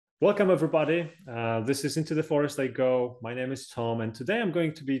Welcome, everybody. This is Into the Forest I Go. My name is Tom, and today I'm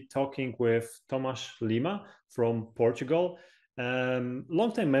going to be talking with Tomás Lima from Portugal,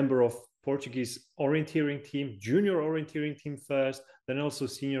 longtime member of Portuguese orienteering team, junior orienteering team first, then also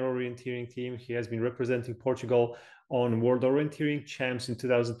senior orienteering team. He has been representing Portugal on World Orienteering Champs in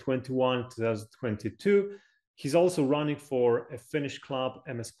 2021, 2022. He's also running for a Finnish club,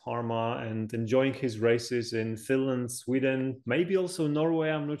 MS Parma, and enjoying his races in Finland, Sweden, maybe also Norway,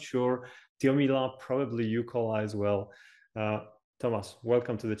 I'm not sure. Tiomila, probably Jukola as well. Thomas,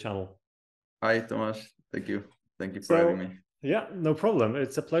 welcome to the channel. Hi, Tomas. Thank you. Thank you for having me. Yeah, no problem.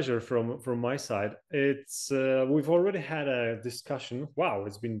 It's a pleasure from my side. It's we've already had a discussion. Wow,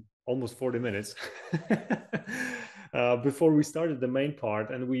 it's been almost 40 minutes before we started the main part,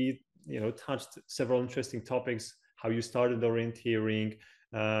 and we touched several interesting topics: how you started orienteering,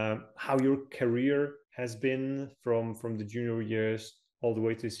 how your career has been from the junior years all the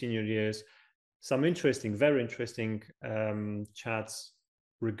way to senior years. Some interesting, very interesting chats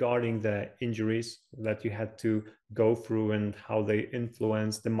regarding the injuries that you had to go through and how they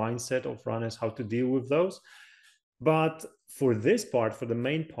influence the mindset of runners, how to deal with those. But for this part, for the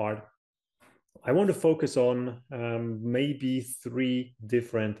main part, I want to focus on maybe three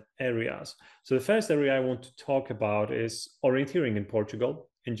different areas. So the first area I want to talk about is orienteering in Portugal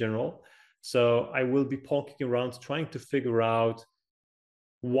in general. So I will be poking around trying to figure out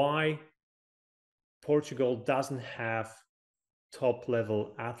why Portugal doesn't have top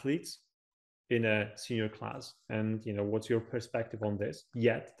level athletes in a senior class, and what's your perspective on this?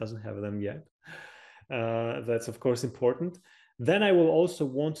 Yet doesn't have them yet. That's of course important. Then I will also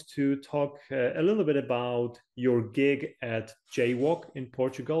want to talk a little bit about your gig at JWalk in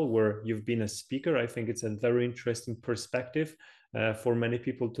Portugal, where you've been a speaker. I think it's a very interesting perspective for many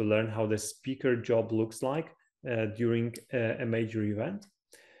people to learn how the speaker job looks like during a major event.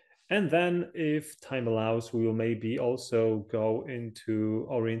 And then, if time allows, we will maybe also go into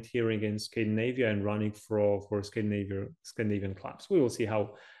orienteering in Scandinavia and running for Scandinavian clubs. We will see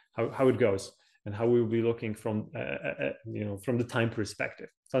how it goes and how we will be looking from from the time perspective.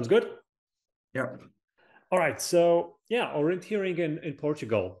 Sounds good? Yeah. All right. So yeah, orienteering in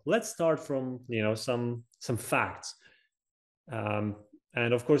Portugal. Let's start from some facts.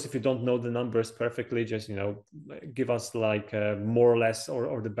 And of course, if you don't know the numbers perfectly, just give us like more or less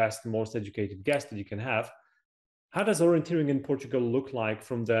or the best, most educated guess that you can have. How does orienteering in Portugal look like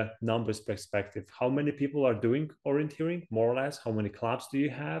from the numbers perspective? How many people are doing orienteering, more or less? How many clubs do you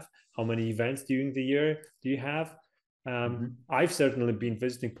have? How many events during the year do you have? I've certainly been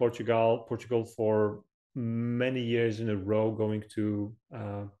visiting Portugal for many years in a row, going to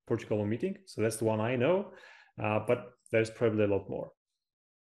Portugal meeting. So that's the one I know, but there's probably a lot more.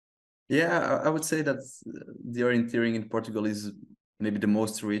 Yeah, I would say that the orienteering in Portugal is maybe the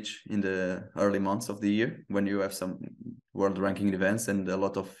most rich in the early months of the year, when you have some world ranking events and a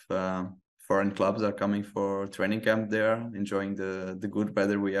lot of foreign clubs are coming for training camp there, enjoying the good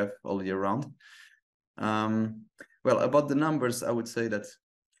weather we have all year round. Well, about the numbers, I would say that,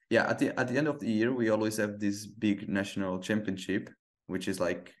 yeah, at the end of the year, we always have this big national championship, which is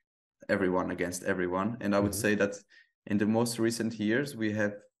like everyone against everyone. And I would say that in the most recent years, we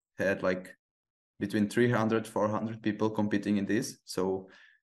have had like between 300, 400 people competing in this. So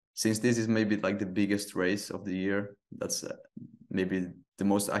since this is maybe like the biggest race of the year, that's maybe the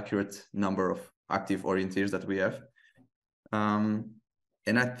most accurate number of active orienteers that we have. And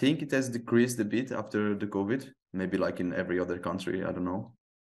I think it has decreased a bit after the COVID, maybe like in every other country, I don't know.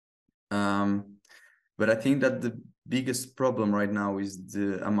 But I think that the biggest problem right now is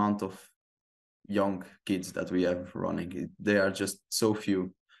the amount of young kids that we have running. They are just so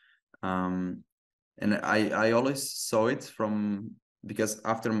few. And I always saw it from, because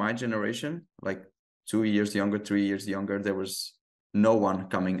after my generation, like 2 years younger, 3 years younger, there was no one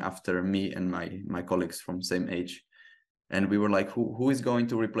coming after me and my colleagues from same age. And we were like, who is going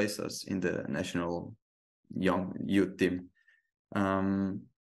to replace us in the national young youth team? And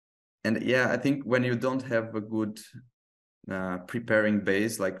yeah, I think when you don't have a good preparing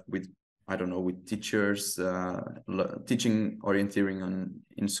base, like with, I don't know, with teachers, teaching orienteering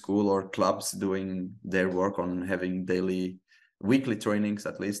in school, or clubs doing their work on having weekly trainings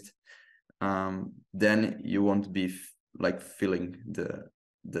at least, then you won't be like feeling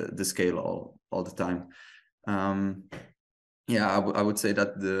the scale all the time. Yeah, I would say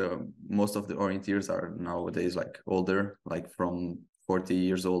that most of the orienteers are nowadays like older, like from 40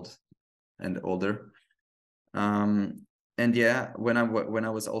 years old and older. And yeah, when I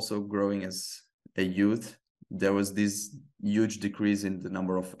was also growing as a youth, there was this huge decrease in the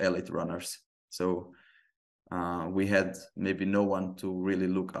number of elite runners. So we had maybe no one to really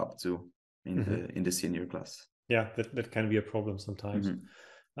look up to in the senior class. Yeah, that can be a problem sometimes.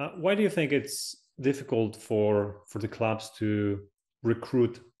 Why do you think it's difficult for the clubs to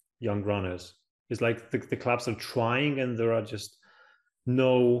recruit young runners? It's like the clubs are trying and there are just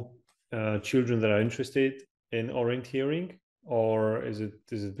no children that are interested in orienteering, or is it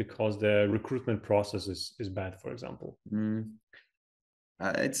because the recruitment process is bad, for example?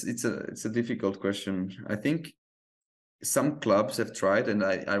 It's a difficult question. I think some clubs have tried, and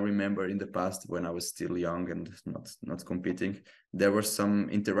I remember in the past when I was still young and not competing, there was some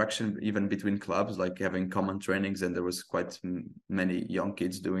interaction even between clubs, like having common trainings, and there was quite many young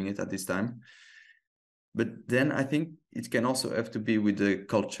kids doing it at this time. But then I think it can also have to be with the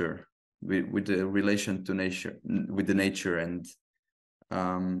culture, with the relation to nature, with the nature. And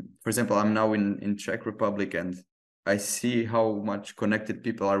for example, I'm now in Czech Republic, and I see how much connected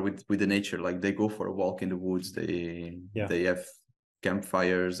people are with the nature. Like they go for a walk in the woods, they have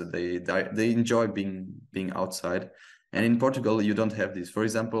campfires, they enjoy being outside. And in Portugal, you don't have this. For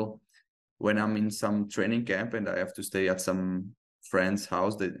example, when I'm in some training camp and I have to stay at some friend's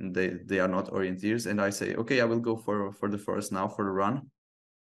house, they are not orienteers, and I say, okay, I will go for the forest now for a run.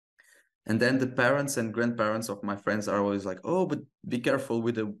 And then the parents and grandparents of my friends are always like, oh, but be careful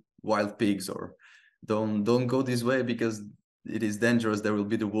with the wild pigs, or don't go this way because it is dangerous. There will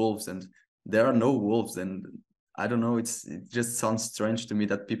be the wolves, and there are no wolves. And I don't know, it just sounds strange to me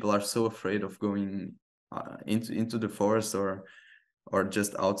that people are so afraid of going into the forest or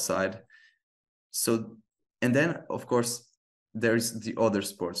just outside. So, and then of course there is the other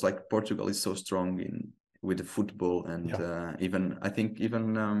sports, like Portugal is so strong with the football, and even I think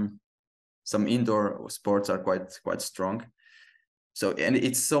even some indoor sports are quite strong. So, and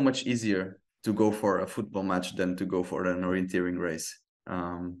it's so much easier to go for a football match than to go for an orienteering race.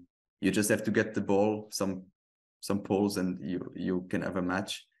 You just have to get the ball, some poles, and you can have a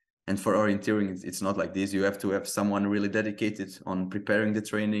match. And for orienteering, it's not like this. You have to have someone really dedicated on preparing the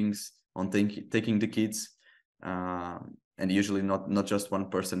trainings, on taking the kids, and usually not just one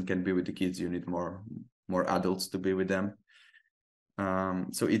person can be with the kids. You need more adults to be with them.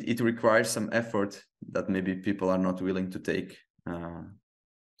 So it requires some effort that maybe people are not willing to take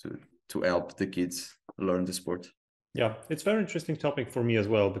to help the kids learn the sport. Yeah, it's a very interesting topic for me as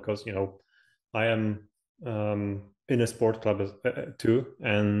well, because I am in a sport club too,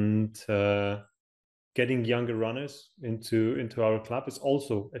 and getting younger runners into our club is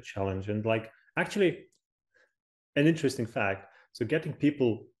also a challenge. And like, actually, an interesting fact, so getting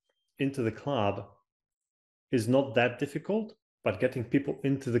people into the club is not that difficult, but getting people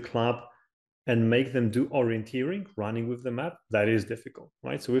into the club and make them do orienteering, running with the map, that is difficult,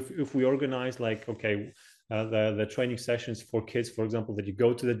 right? So if we organize like, okay, the training sessions for kids, for example, that you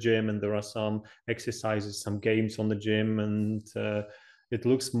go to the gym and there are some exercises, some games on the gym, and it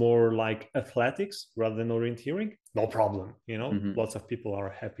looks more like athletics rather than orienteering, no problem. Lots of people are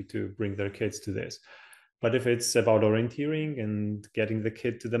happy to bring their kids to this. But if it's about orienteering and getting the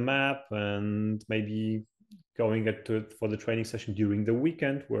kid to the map and maybe going for the training session during the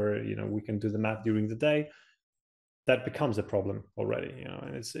weekend where we can do the map during the day, that becomes a problem already,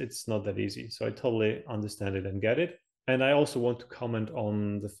 and it's not that easy. So I totally understand it and get it. And I also want to comment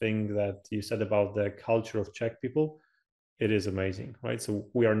on the thing that you said about the culture of Czech people. It is amazing, right? So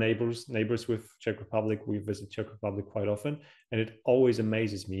we are neighbors with Czech Republic. We visit Czech Republic quite often, and it always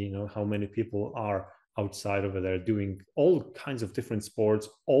amazes me, how many people are outside over there doing all kinds of different sports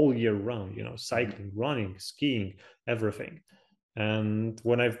all year round, cycling, running, skiing, everything. And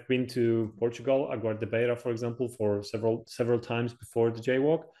when I've been to Portugal, Beira, for example, for several times before the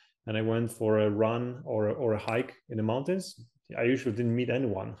jaywalk, and I went for a run or a hike in the mountains, I usually didn't meet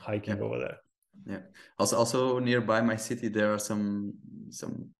anyone hiking over there. Yeah. Also nearby my city, there are some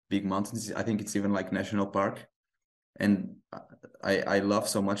big mountains. I think it's even like national park. And I love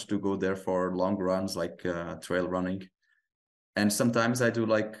so much to go there for long runs, like trail running. And sometimes I do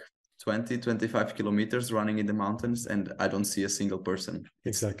like 20-25 kilometers running in the mountains, and I don't see a single person.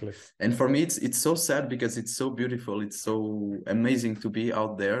 Exactly. And for me, it's so sad because it's so beautiful. It's so amazing to be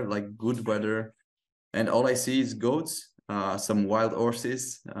out there, like good weather. And all I see is goats, some wild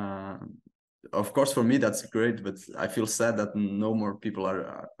horses. Of course, for me, that's great, but I feel sad that no more people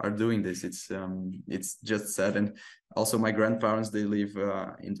are doing this. It's just sad. And also my grandparents, they live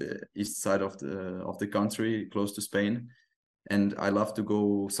in the east side of the country, close to Spain. And I love to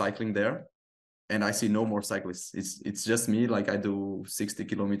go cycling there, and I see no more cyclists. It's just me. Like I do 60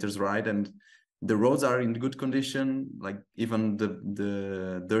 kilometers ride, and the roads are in good condition. Like even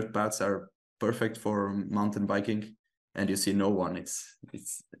the dirt paths are perfect for mountain biking. and you see no one. It's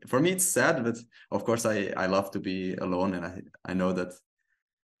for me it's sad, but of course I love to be alone, and I know that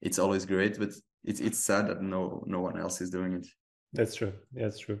it's always great, but it's sad that no one else is doing it. That's true.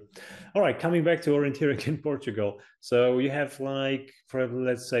 That's true. All right, coming back to orienteering in Portugal. So you have like, for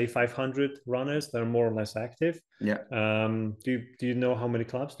let's say 500 runners that are more or less active. Yeah. Do you know how many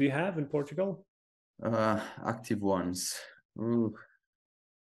clubs do you have in Portugal? Active ones. Ooh.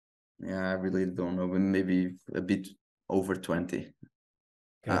 Yeah, I really don't know, but maybe a bit over 20. Okay.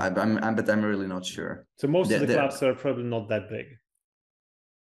 But I'm really not sure. So most of the clubs are probably not that big.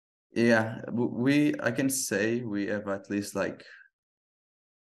 Yeah, I can say we have at least like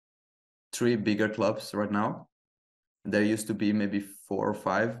 3 bigger clubs right now. There used to be maybe 4 or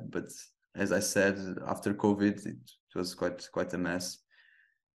 5, but as I said, after COVID, it was quite a mess.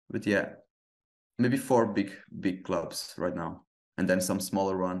 But yeah, maybe 4 big clubs right now, and then some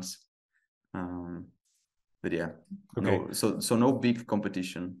smaller ones. But yeah, okay. So no big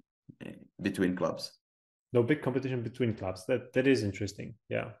competition between clubs. No big competition between clubs. That is interesting.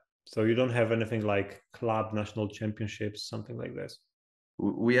 Yeah. So you don't have anything like club national championships, something like this.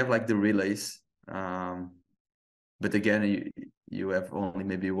 We have like the relays, but again, you have only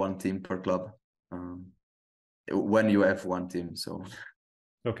maybe 1 team per club. When you have 1 team, so.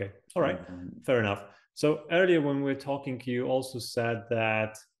 Okay. All right. Fair enough. So earlier when we were talking, you also said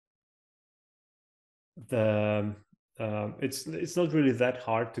that it's not really that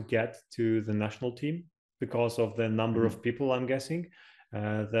hard to get to the national team because of the number of people, I'm guessing,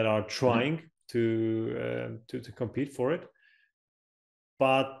 that are trying to compete for it.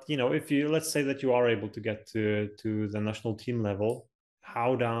 But if let's say that you are able to get to the national team level,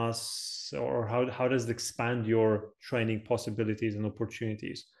 how does it expand your training possibilities and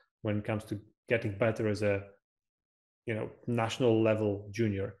opportunities when it comes to getting better as a national level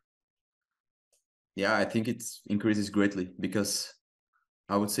junior? Yeah, I think it increases greatly, because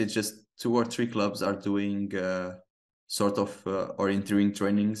I would say just 2 or 3 clubs are doing sort of orienteering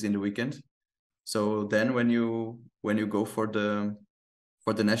trainings in the weekend. So then when you go for the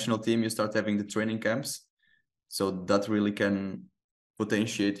national team, you start having the training camps. So that really can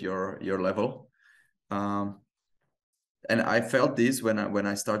potentiate your level. And I felt this when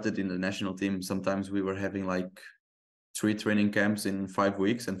I started in the national team. Sometimes we were having like 3 training camps in 5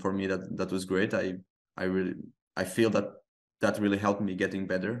 weeks, and for me that was great. I feel that really helped me getting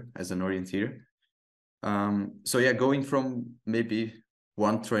better as an orienteer. So yeah, going from maybe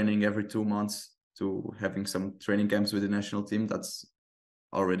 1 training every 2 months to having some training camps with the national team, that's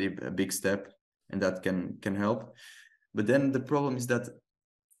already a big step, and that can help. But then the problem is that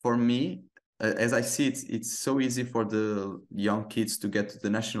for me, as I see it, it's so easy for the young kids to get to the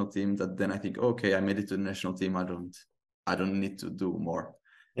national team that then I think, okay, I made it to the national team. I don't need to do more.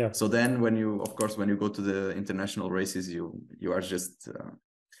 Yeah. So then when you go to the international races, you are just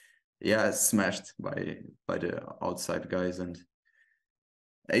smashed by the outside guys, and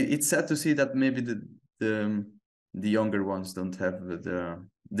it's sad to see that maybe the younger ones don't have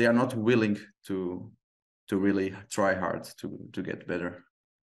they are not willing to really try hard to get better.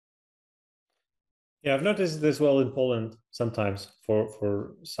 Yeah, I've noticed this well in Poland sometimes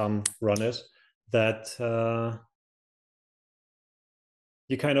for some runners that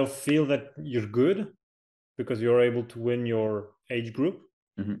you kind of feel that you're good because you're able to win your age group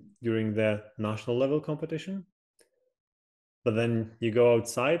during the national level competition. But then you go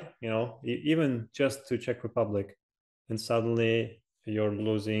outside, even just to Czech Republic, and suddenly you're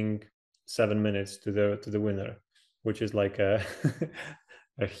losing 7 minutes to the winner, which is like a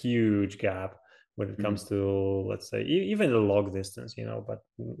a huge gap when it comes to, let's say, even the log distance, but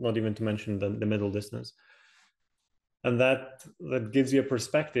not even to mention the middle distance. And that gives you a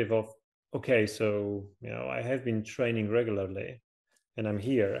perspective of, okay, so I have been training regularly and I'm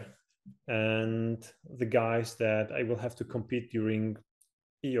here, and the guys that I will have to compete during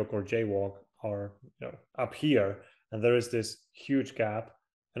EOC or JWalk are up here, and there is this huge gap,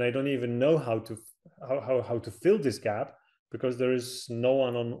 and I don't even know how to fill this gap, because there is no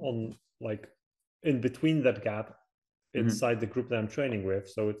one on like in between that gap inside the group that I'm training with.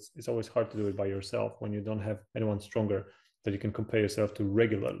 So it's always hard to do it by yourself when you don't have anyone stronger that you can compare yourself to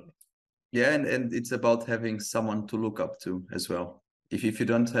regularly. Yeah, and it's about having someone to look up to as well. If you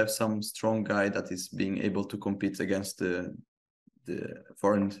don't have some strong guy that is being able to compete against the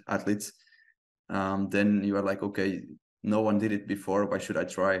foreign athletes, then you are like, okay, no one did it before, why should I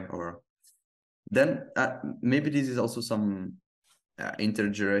try? Or then maybe this is also some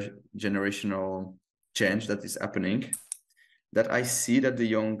intergenerational change that is happening, that I see that the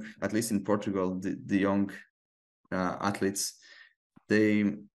young, at least in Portugal, the young athletes,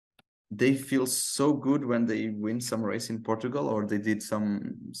 they they feel so good when they win some race in Portugal, or they did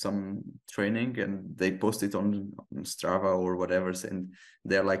some training and they post it on Strava or whatever, and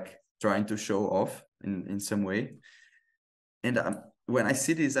they're like trying to show off in some way. And when I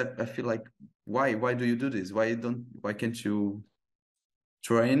see this, I feel like, why do you do this? Why can't you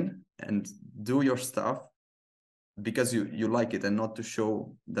train and do your stuff because you like it, and not to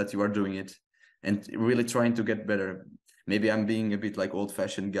show that you are doing it and really trying to get better? Maybe I'm being a bit like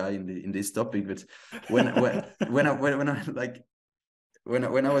old-fashioned guy in this topic, but when I like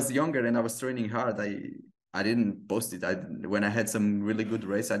when I was younger and I was training hard, I didn't post it. When I had some really good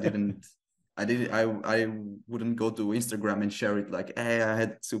race, I wouldn't go to Instagram and share it like, hey, I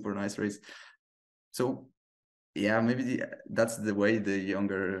had super nice race. So yeah, maybe that's the way the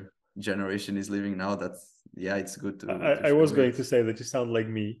younger generation is living now. It's good to I was show going it. to say that you sound like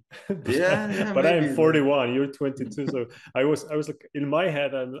me, Yeah, but I'm maybe. 41, you're 22. So I was like, in my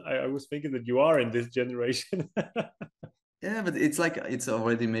head, I was thinking that you are in this generation. Yeah, but it's like it's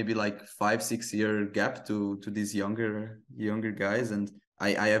already maybe like 5-6 year gap to these younger guys, and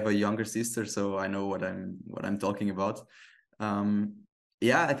I have a younger sister, so I know what I'm talking about.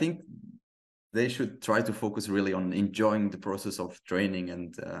 Yeah, I think they should try to focus really on enjoying the process of training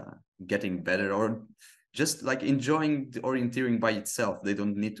and getting better, or just like enjoying the orienteering by itself. They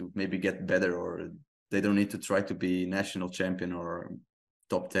don't need to maybe get better, or they don't need to try to be national champion or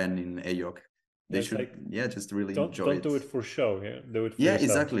top 10 in AYOC. They It's should, like, just really enjoy don't it. do it for show. Yeah, do it for Yeah,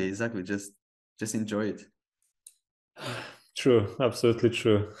 yourself. exactly. Just enjoy it. True, absolutely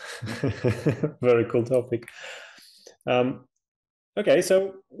true. Very cool topic. Um, okay,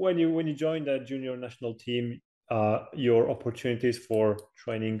 so when you join the junior national team, your opportunities for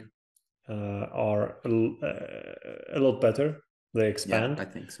training are a lot better. They Yeah, expand. I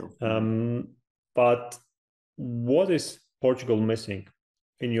think so. But what is Portugal missing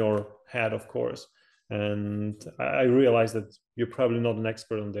in your head, of course? And I realize that you're probably not an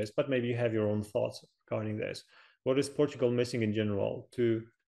expert on this, but maybe you have your own thoughts regarding this. What is Portugal missing in general to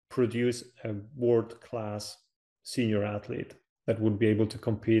produce a world-class senior athlete that would be able to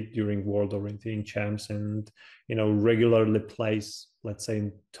compete during World Orienteering Champs and regularly place, let's say,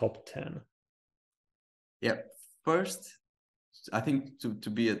 in top 10? Yeah, first, I think to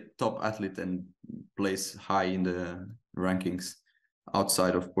be a top athlete and place high in the rankings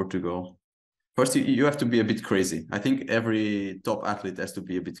outside of Portugal, first you have to be a bit crazy. I think every top athlete has to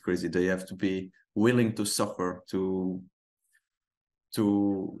be a bit crazy. They have to be willing to suffer, to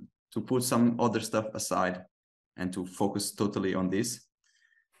put some other stuff aside and to focus totally on this.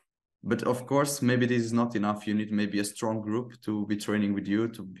 But of course, maybe this is not enough. You need maybe a strong group to be training with you,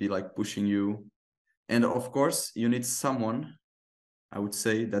 to be like pushing you. And of course, you need someone, I would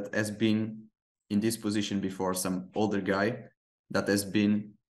say, that has been in this position before, some older guy that has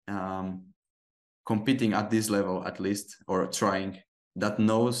been competing at this level at least, or trying, that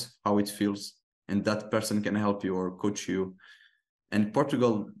knows how it feels, and that person can help you or coach you. And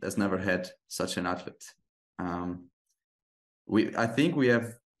Portugal has never had such an athlete. I think we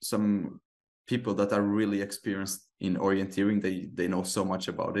have some people that are really experienced in orienteering. They know so much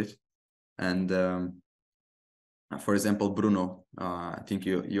about it. And for example, Bruno, I think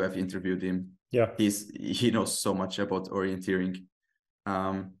you have interviewed him. Yeah. He knows so much about orienteering.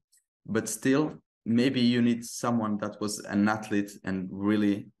 But still, maybe you need someone that was an athlete and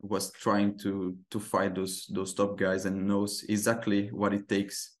really was trying to fight those top guys and knows exactly what it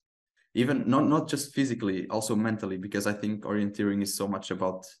takes, even not just physically, also mentally, because I think orienteering is so much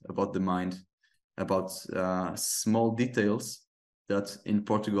about the mind, about small details that in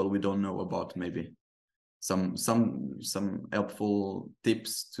Portugal we don't know about. Maybe some helpful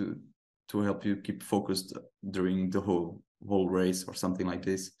tips to help you keep focused during the whole race or something like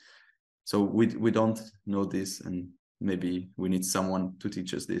this. So we don't know this, and maybe we need someone to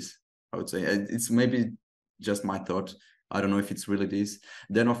teach us this. I would say it's maybe just my thought. I don't know if it's really this.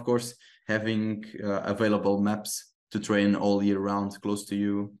 Then of course, having available maps to train all year round close to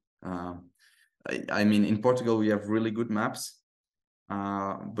you. I mean, in Portugal we have really good maps,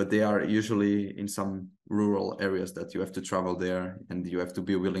 but they are usually in some rural areas that you have to travel there, and you have to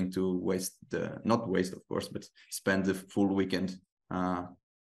be willing to not waste, of course, but spend the full weekend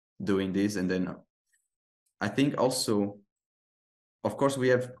doing this. And then I think also, of course, we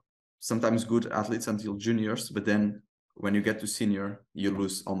have sometimes good athletes until juniors, but then when you get to senior, you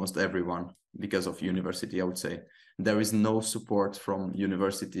lose almost everyone because of university, I would say. There is no support from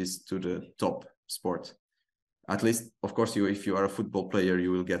universities to the top sport. At least, of course, if you are a football player,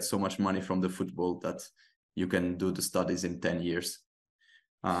 you will get so much money from the football that you can do the studies in 10 years.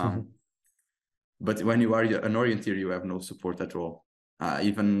 But when you are an orienteer, you have no support at all.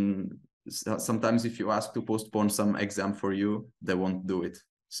 Even sometimes if you ask to postpone some exam for you, they won't do it.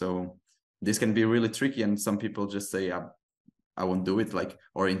 So this can be really tricky, and some people just say, I won't do it. Like,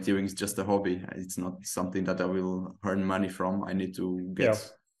 orienteering is just a hobby. It's not something that I will earn money from. I need to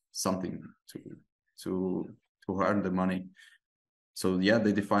get something to earn the money. So yeah,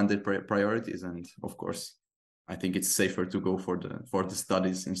 they define their priorities, and of course, I think it's safer to go for the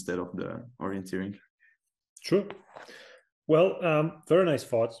studies instead of the orienteering. True. Well, very nice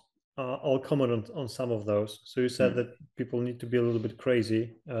thoughts. I'll comment on some of those. So you said that people need to be a little bit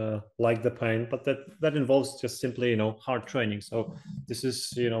crazy, like the pain, but that involves just simply, hard training. So this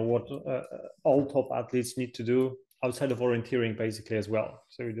is, what all top athletes need to do outside of orienteering, basically, as well.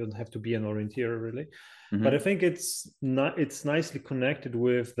 So you don't have to be an orienteer, really. But I think it's nicely connected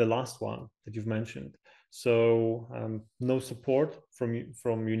with the last one that you've mentioned. So no support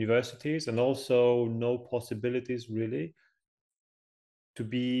from universities, and also no possibilities really to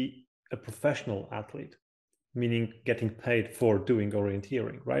be a professional athlete, meaning getting paid for doing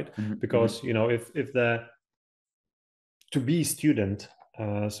orienteering, right? Because if the to be student,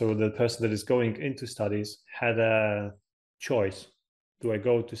 so the person that is going into studies had a choice: do I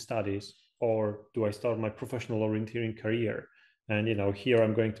go to studies or do I start my professional orienteering career? And here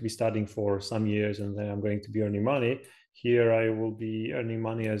I'm going to be studying for some years, and then I'm going to be earning money. Here I will be earning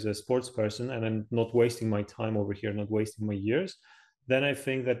money as a sports person, and I'm not wasting my time over here, not wasting my years. Then I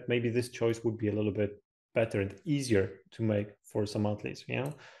think that maybe this choice would be a little bit better and easier to make for some athletes,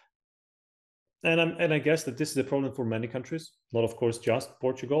 And I guess that this is a problem for many countries, not of course just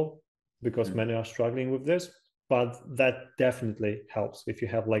Portugal, because many are struggling with this, but that definitely helps if you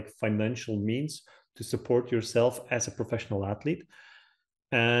have like financial means to support yourself as a professional athlete.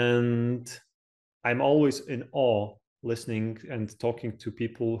 And I'm always in awe listening and talking to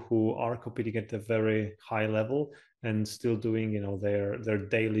people who are competing at a very high level and still doing, their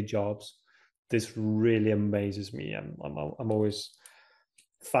daily jobs. This really amazes me. I'm always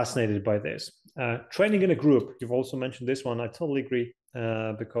fascinated by this. Training in a group, you've also mentioned this one. I totally agree,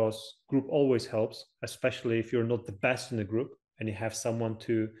 because group always helps, especially if you're not the best in the group and you have someone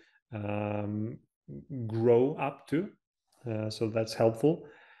to grow up to. So that's helpful.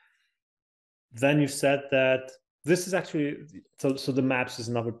 Then you said that this is actually, so the maps is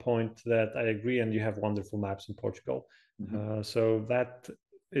another point that I agree, and you have wonderful maps in Portugal. So that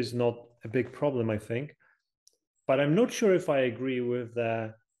is not a big problem, I think. But I'm not sure if I agree with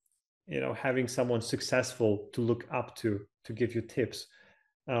having someone successful to look up to give you tips.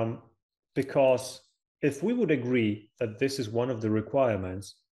 Because if we would agree that this is one of the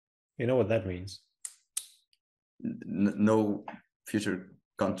requirements, you know what that means? No future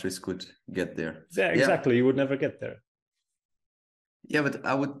countries could get there. Yeah, exactly. You would never get there. Yeah, but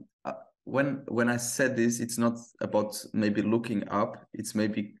I would, when I said this, it's not about maybe looking up, it's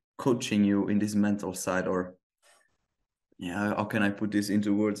maybe coaching you in this mental side, or how can I put this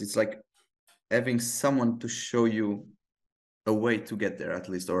into words? It's like having someone to show you a way to get there, at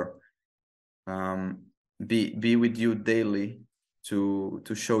least, or be with you daily to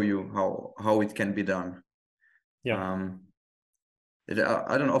show you how it can be done.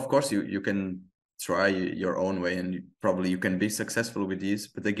 I don't know, of course you can try your own way, and probably you can be successful with these,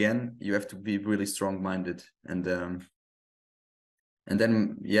 but again, you have to be really strong-minded, and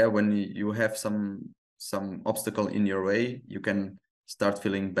then when you have some obstacle in your way, you can start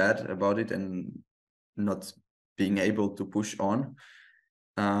feeling bad about it and not being able to push on.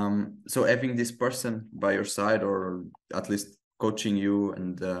 So having this person by your side, or at least coaching you,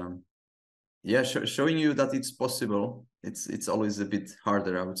 and showing you that it's possible. It's always a bit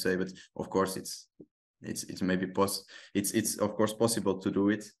harder, I would say, but of course it's maybe it's of course possible to do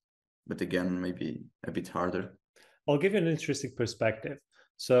it, but again, maybe a bit harder. I'll give you an interesting perspective.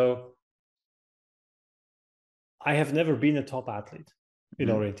 So I have never been a top athlete in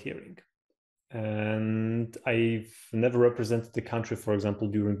orienteering, and I've never represented the country, for example,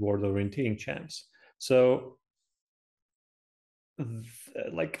 during World Orienteering Champs. So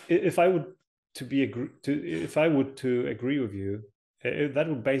like if I would to agree with you, that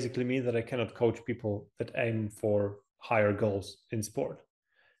would basically mean that I cannot coach people that aim for higher goals in sport.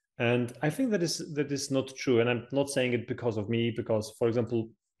 And I think that is not true. And I'm not saying it because of me, because, for example,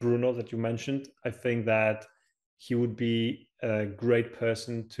 Bruno that you mentioned, I think that he would be a great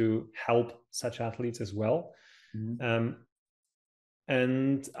person to help such athletes as well.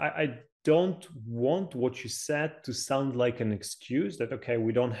 And I don't want what you said to sound like an excuse that, okay,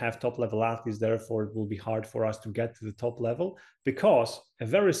 we don't have top level athletes, therefore it will be hard for us to get to the top level, because a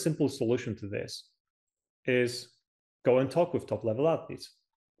very simple solution to this is go and talk with top level athletes.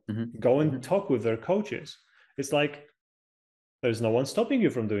 Go and talk with their coaches. It's like, There's no one stopping you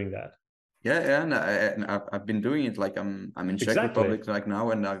from doing that. Yeah, and I've been doing it. Like I'm in Czech Exactly. Republic right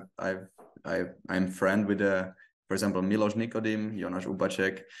now, and I'm friend with for example, Miloš Nikodim, Jonas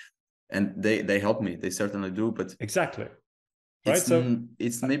Ubacek, and they help me. They certainly do, but Exactly. Right. So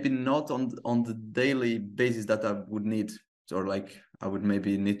it's maybe not on the daily basis that I would need, or like I would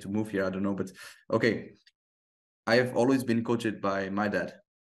maybe need to move here. I don't know, but okay. I have always been coached by my dad,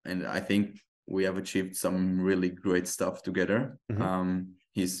 and I think we have achieved some really great stuff together.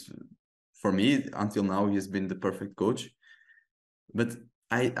 He's, for me, until now, he has been the perfect coach. But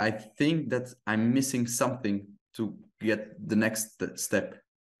I think that I'm missing something to get the next step.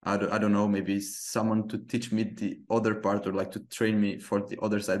 I don't know, maybe someone to teach me the other part, or like to train me for the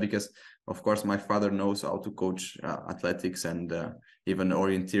other side, because of course my father knows how to coach athletics and even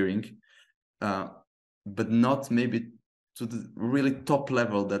orienteering, but not maybe to the really top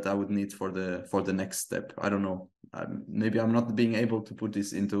level that I would need for the next step. I don't know. Maybe I'm not being able to put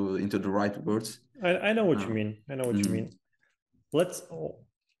this into the right words. I know what you mean. I know what you mean. Let's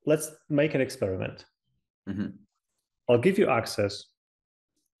make an experiment. I'll give you access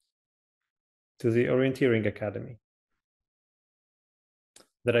to the Orienteering Academy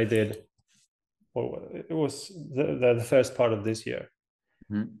that I did. Well, it was the first part of this year.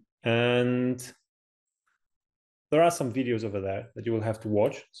 And there are some videos over there that you will have to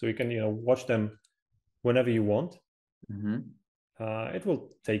watch. So you can, watch them whenever you want. It will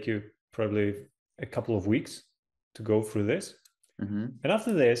take you probably a couple of weeks to go through this. And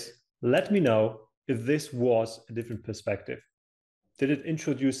after this, let me know if this was a different perspective. Did it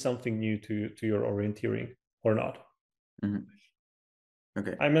introduce something new to your orienteering or not?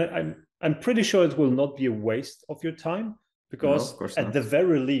 Okay. I'm pretty sure it will not be a waste of your time, because no, of course at not. the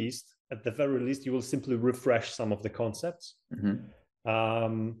very least, you will simply refresh some of the concepts.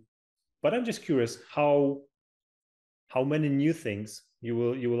 But I'm just curious how many new things you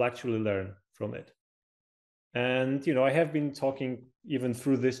will actually learn from it. And I have been talking even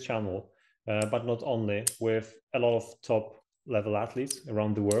through this channel, but not only, with a lot of top level athletes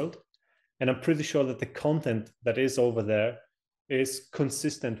around the world. And I'm pretty sure that the content that is over there is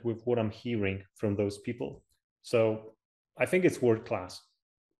consistent with what I'm hearing from those people. So I think it's world class.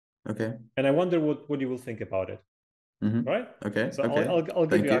 Okay. And I wonder what you will think about it. Right? Okay. So okay. I'll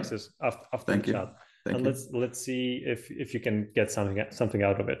give you access after the chat. And let's see if you can get something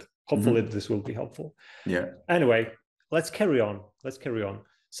out of it. Hopefully this will be helpful. Yeah. Anyway, let's carry on.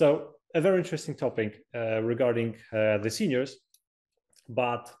 So a very interesting topic regarding the seniors,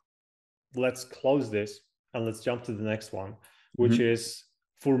 but let's close this and let's jump to the next one, which is,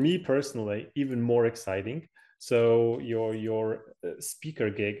 for me personally, even more exciting. So your speaker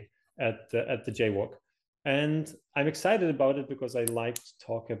gig at the JWOC. And I'm excited about it because I like to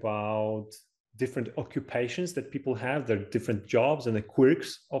talk about different occupations that people have, their different jobs and the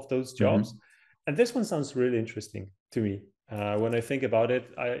quirks of those jobs. And this one sounds really interesting to me. When I think about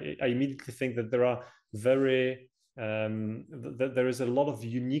it, I immediately think that there are that there is a lot of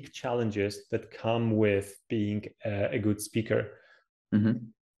unique challenges that come with being a good speaker.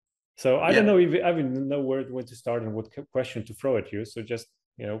 So I don't know if I even know where to start and what question to throw at you. So just,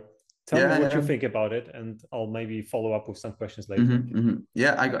 tell me what you think about it, and I'll maybe follow up with some questions later.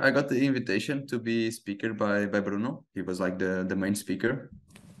 Yeah, I got the invitation to be speaker by Bruno. He was like the main speaker.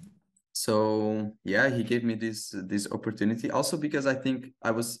 So yeah, he gave me this opportunity, also because I think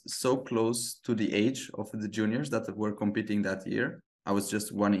I was so close to the age of the juniors that were competing that year. I was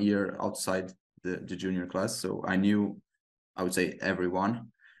just 1 year outside the junior class, so I knew, I would say,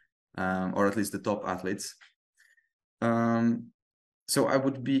 everyone, or at least the top athletes. So I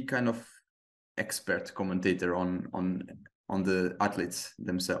would be kind of expert commentator on the athletes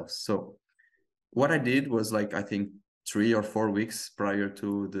themselves. So what I did was, like, I think 3 or 4 weeks prior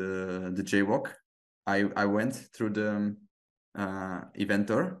to the JWOC, I went through the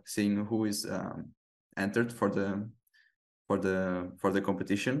eventor, seeing who is entered for the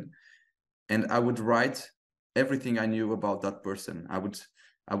competition, and I would write everything I knew about that person. I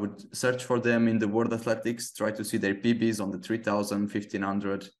would search for them in the World Athletics, try to see their PBs on the 3000,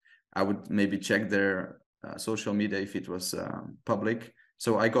 1500. I would maybe check their social media if it was public.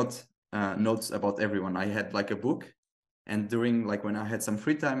 So I got notes about everyone. I had like a book, and during, like, when I had some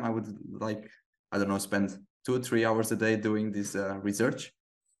free time, I would, like, I don't know, spend 2 or 3 hours a day doing this research.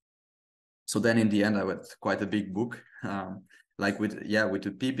 So then in the end, I had quite a big book, like with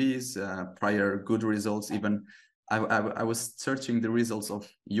the PBs, prior good results. Even I was searching the results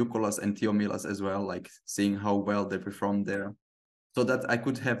of Jukolas and Tiomilas as well, like seeing how well they performed there, so that I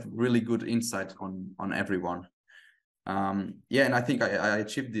could have really good insight on everyone. And I think I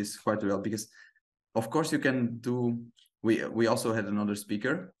achieved this quite well, because of course you can do we also had another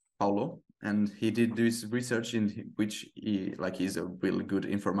speaker, Paulo, and he did this research in which he's a really good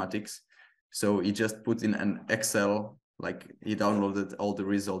informatics. So he just put in an Excel, like he downloaded all the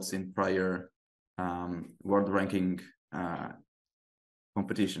results in prior world ranking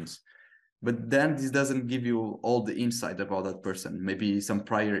competitions. But then this doesn't give you all the insight about that person. Maybe some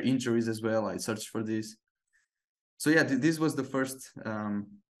prior injuries as well. I searched for this. So yeah, this was the first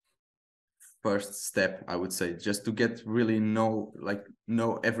step, I would say, just to get really know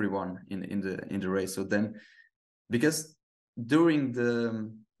everyone in the race. So then, because during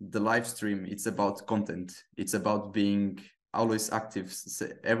the live stream, it's about content. It's about being always active,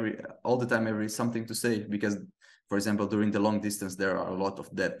 all the time, something to say. Because, for example, during the long distance, there are a lot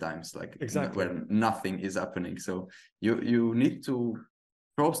of dead times, like exactly, where nothing is happening. So you need to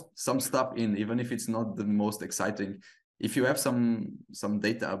throw some stuff in, even if it's not the most exciting. If you have some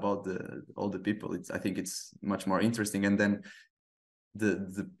data about all the people, I think it's much more interesting. And then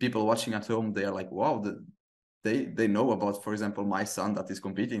the people watching at home, they are like, wow, they know about, for example, my son that is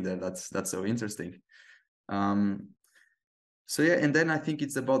competing there. That's so interesting. So yeah, and then I think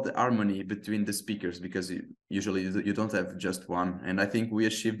it's about the harmony between the speakers, because usually you don't have just one. And I think we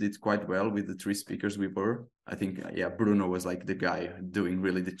achieved it quite well with the 3 speakers we were. I think, yeah, Bruno was like the guy doing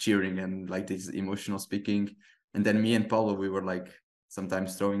really the cheering and like this emotional speaking. And then me and Paulo, we were like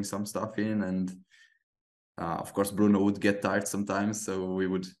sometimes throwing some stuff in. And of course, Bruno would get tired sometimes. So we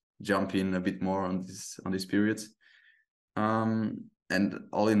would jump in a bit more on this period. And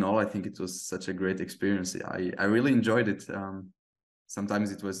all in all, I think it was such a great experience. I really enjoyed it.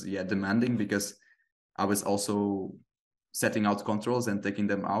 Sometimes it was demanding, because I was also setting out controls and taking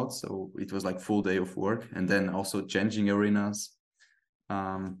them out. So it was like full day of work, and then also changing arenas.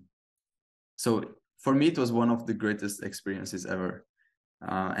 So for me, it was one of the greatest experiences ever.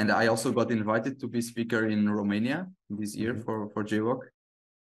 And I also got invited to be speaker in Romania this year for JWOC.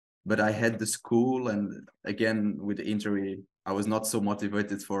 But I had the school, and again, with the injury, I was not so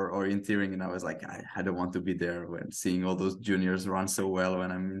motivated for orienteering, and I was like, I don't want to be there when seeing all those juniors run so well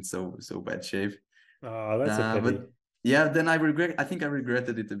when I'm in so bad shape. Oh, that's a pity. But yeah, then I think I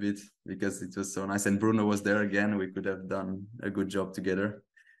regretted it a bit, because it was so nice, and Bruno was there again. We could have done a good job together.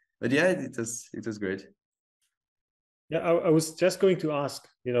 But yeah, it was great. Yeah, I was just going to ask,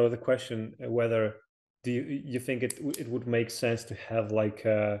 the question whether do you think it would make sense to have like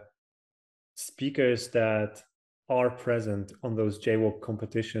speakers that are present on those JWOC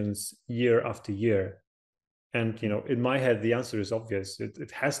competitions year after year? And in my head, the answer is obvious.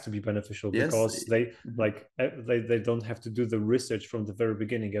 It has to be beneficial, Yes. because they they don't have to do the research from the very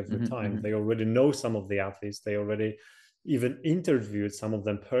beginning every time. They already know some of the athletes. They already even interviewed some of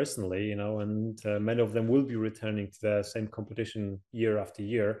them personally, and many of them will be returning to the same competition year after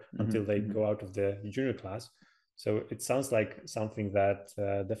year until they go out of the junior class. So it sounds like something that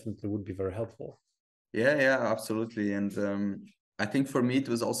definitely would be very helpful. Yeah, absolutely. And I think for me, it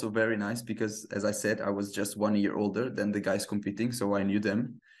was also very nice, because, as I said, I was just 1 year older than the guys competing, so I knew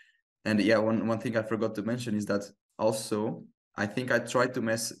them. And yeah, one thing I forgot to mention is that also, I think I tried to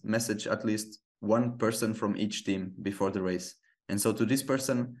message at least one person from each team before the race. And so to this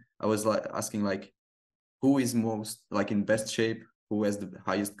person, I was like asking, like, who is most like in best shape, who has the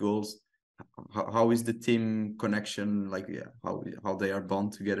highest goals, how is the team connection, like, yeah, how they are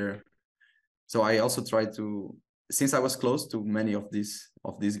bound together. So I also tried to, since I was close to many of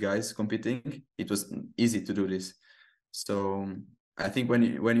these guys competing, it was easy to do this. So I think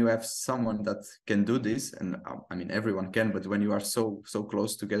when you have someone that can do this, and I mean everyone can, but when you are so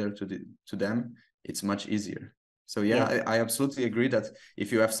close together to them, it's much easier. So yeah. I absolutely agree that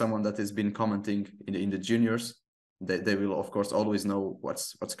if you have someone that has been commenting in the juniors, they will of course always know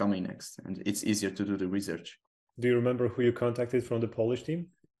what's coming next, and it's easier to do the research. Do you remember who you contacted from the Polish team?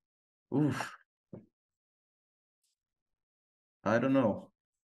 Oof. I don't know.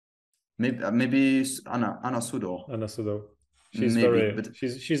 Maybe Anna Sudo. Anna Sudo. She's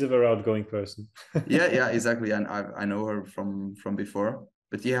a very outgoing person. yeah, exactly. And I know her from before.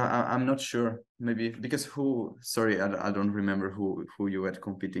 But yeah, I'm not sure. Maybe because sorry, I don't remember who you had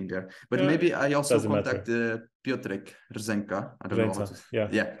competing there. But maybe I also contact Piotrek Rzenka. I don't know how to.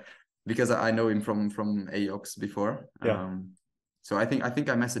 Yeah, because I know him from AOX before. Yeah. So I think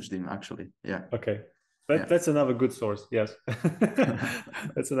I messaged him actually. Yeah. Okay. That's another good source. Yes.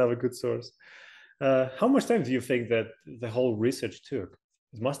 That's another good source. How much time do you think that the whole research took?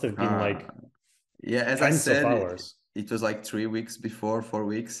 It must have been like as I said, of hours. It was like 3 weeks before, 4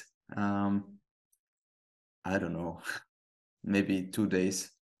 weeks. I don't know, maybe 2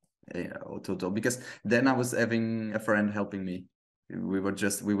 days total, because then I was having a friend helping me. We would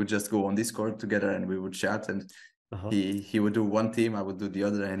just go on Discord together and we would chat, and He would do one team, I would do the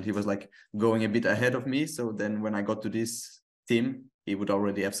other, and he was like going a bit ahead of me. So then when I got to this team, he would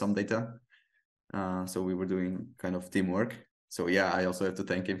already have some data. So we were doing kind of teamwork. So yeah, I also have to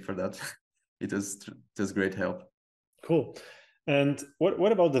thank him for that. It was great help. Cool. And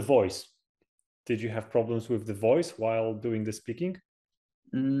what about the voice? Did you have problems with the voice while doing the speaking?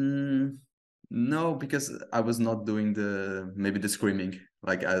 No, because I was not doing maybe the screaming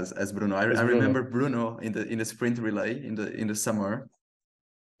like as Bruno. I remember Bruno in the sprint relay in the summer.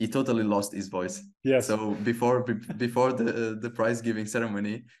 He totally lost his voice. Yes. So before the prize giving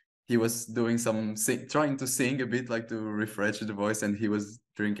ceremony, he was doing trying to sing a bit, like to refresh the voice, and he was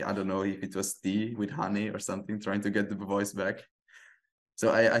drinking, I don't know if it was tea with honey or something, trying to get the voice back.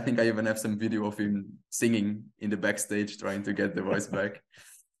 So I think I even have some video of him singing in the backstage, trying to get the voice back.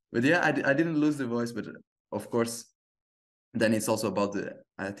 But yeah, I didn't lose the voice, but of course, then it's also about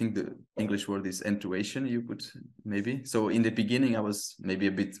I think the English word is intuition, you could maybe. So in the beginning, I was maybe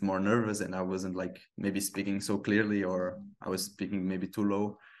a bit more nervous and I wasn't like maybe speaking so clearly, or I was speaking maybe too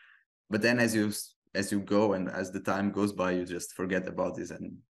low. But then as you go and as the time goes by, you just forget about this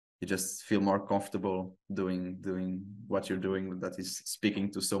and you just feel more comfortable doing what you're doing, that is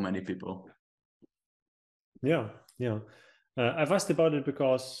speaking to so many people. Yeah. I've asked about it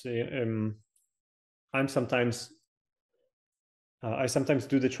because I sometimes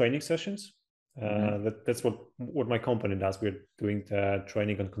do the training sessions. That's what my company does. We're doing the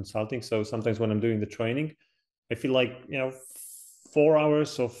training and consulting. So sometimes when I'm doing the training, I feel like 4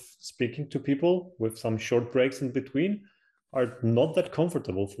 hours of speaking to people with some short breaks in between are not that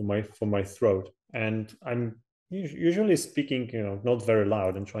comfortable for my throat. And I'm usually speaking, not very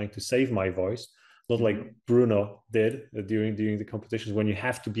loud and trying to save my voice, not like Bruno did during the competitions, when you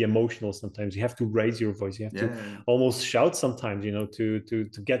have to be emotional. Sometimes you have to raise your voice, you have to almost shout sometimes, to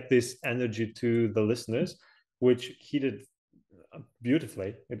get this energy to the listeners, which he did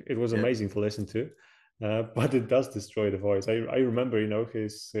beautifully. It was amazing to listen to. But it does destroy the voice. I remember,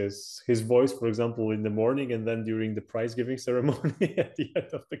 his voice, for example, in the morning and then during the prize giving ceremony at the end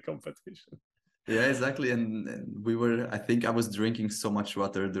of the competition. Yeah, exactly. And I think I was drinking so much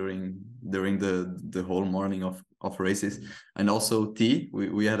water during the whole morning of races, and also tea.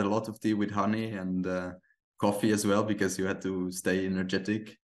 We had a lot of tea with honey and coffee as well, because you had to stay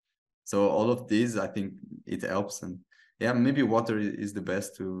energetic. So all of these, I think it helps. And yeah, maybe water is the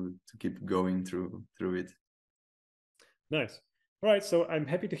best to keep going through it. Nice. All right. So I'm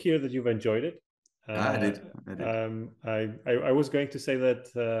happy to hear that you've enjoyed it. I did. I was going to say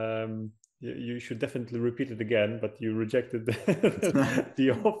that you should definitely repeat it again, but you rejected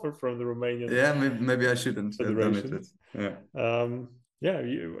the offer from the Romanian. Yeah, maybe I shouldn't have done it. Yeah.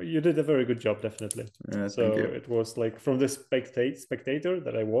 You did a very good job, definitely. So it was like, from the spectator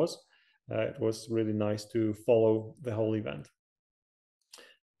that I was, it was really nice to follow the whole event.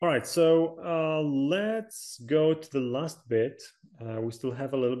 All right, so let's go to the last bit. We still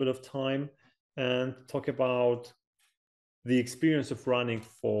have a little bit of time, and talk about the experience of running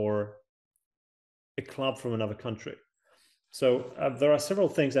for a club from another country. So there are several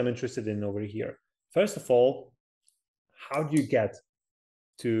things I'm interested in over here. First of all, how do you get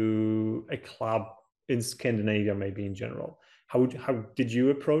to a club in Scandinavia, maybe in general? How did you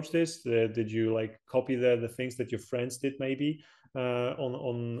approach this? Did you like copy the things that your friends did, maybe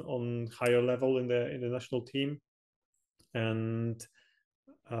on higher level in the national team? And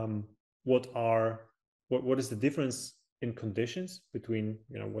what is the difference in conditions between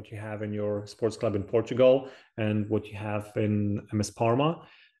what you have in your sports club in Portugal and what you have in MS Parma,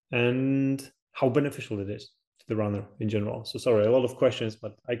 and how beneficial it is to the runner in general? So sorry, a lot of questions,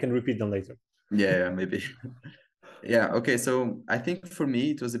 but I can repeat them later. Yeah, maybe. Yeah, okay. So I think for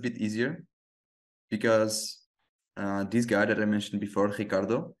me it was a bit easier, because this guy that I mentioned before,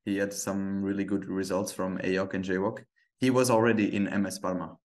 Ricardo, he had some really good results from AOC and JWOC. He was already in MS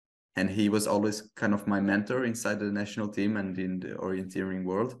Parma, and he was always kind of my mentor inside the national team and in the orienteering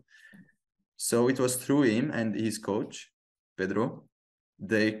world. So it was through him and his coach, Pedro.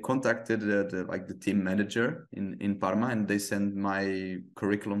 They contacted the team manager in Parma, and they sent my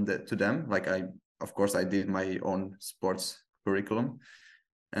curriculum to them. Like of course, I did my own sports curriculum.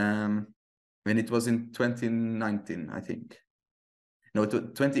 When it was in 2019, I think. No,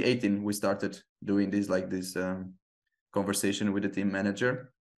 2018, we started doing this conversation with the team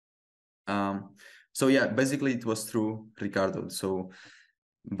manager. So yeah, basically it was through Ricardo. So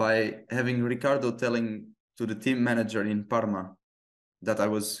by having Ricardo telling to the team manager in Parma that I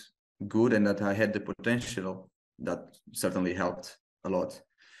was good and that I had the potential, that certainly helped a lot.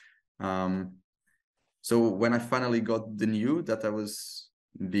 So when I finally got the news that I was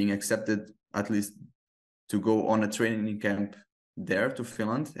being accepted at least to go on a training camp there to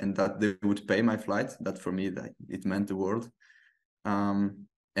Finland, and that they would pay my flight. That for me, that it meant the world.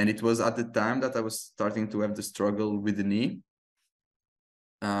 And it was at the time that I was starting to have the struggle with the knee.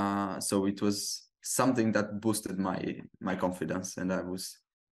 So it was something that boosted my confidence, and I was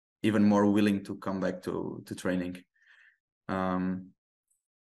even more willing to come back to training.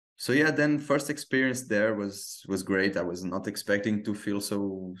 So yeah, then first experience there was great. I was not expecting to feel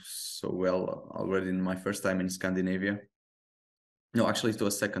so well already in my first time in Scandinavia. No, actually it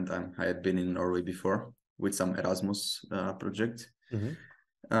was second time. I had been in Norway before with some Erasmus project.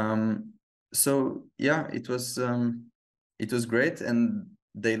 So yeah, it was great, and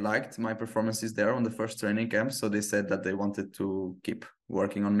they liked my performances there on the first training camp. So they said that they wanted to keep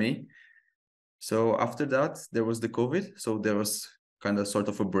working on me. So after that, there was the COVID. So there was kind of sort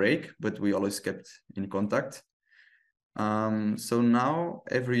of a break, but we always kept in contact. So now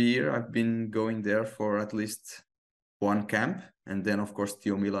every year I've been going there for at least one camp, and then of course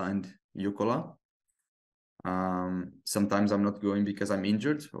Tiomila and Jukola. Sometimes I'm not going because I'm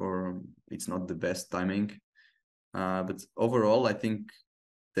injured or it's not the best timing. But overall, I think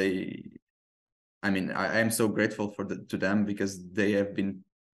I am so grateful to them, because they have been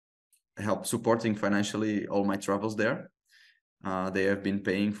supporting financially all my travels there. They have been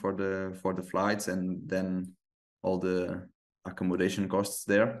paying for the flights and then all the accommodation costs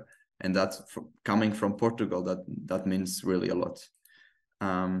there, and that's coming from Portugal. That means really a lot.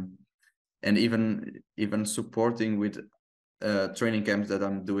 And even supporting with training camps that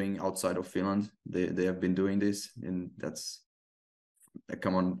I'm doing outside of Finland. They have been doing this, and that's,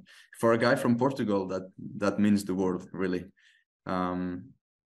 come on, for a guy from Portugal, that means the world, really.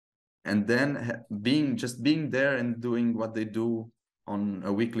 And then being there and doing what they do on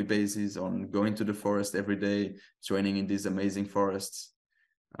a weekly basis, on going to the forest every day, training in these amazing forests,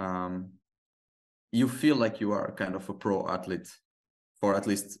 you feel like you are kind of a pro athlete for at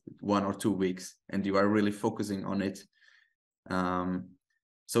least 1 or 2 weeks, and you are really focusing on it.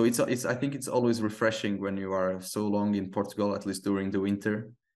 So I think it's always refreshing when you are so long in Portugal, at least during the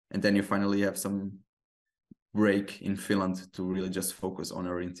winter, and then you finally have some break in Finland to really just focus on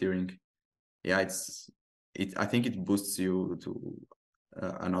orienteering. Yeah, I think it boosts you to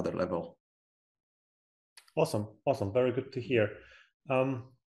another level. Awesome. Very good to hear.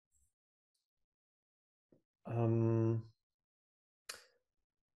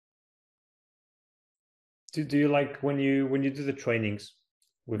 Do you like when you do the trainings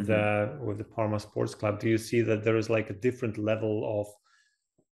with the Parma Sports Club? Do you see that there is like a different level of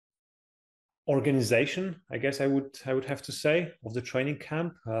organization, I guess I would have to say, of the training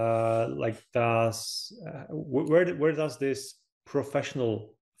camp? Where does this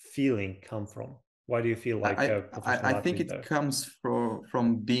professional feeling come from? Why do you feel like a professional I think it there? comes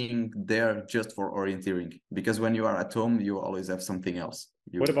from being there just for orienteering, because when you are at home, you always have something else.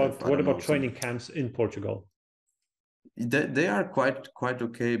 What about training camps in Portugal? They are quite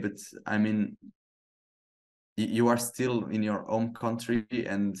okay, but I mean, you are still in your own country,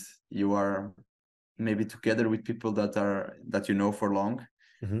 and you are maybe together with people that you know for long.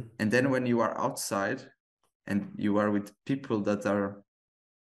 And then when you are outside and you are with people that are,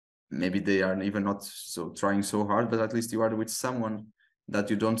 maybe they are even not so trying so hard, but at least you are with someone that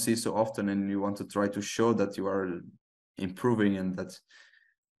you don't see so often, and you want to try to show that you are improving. And that,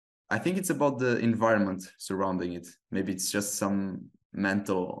 I think it's about the environment surrounding it. Maybe it's just some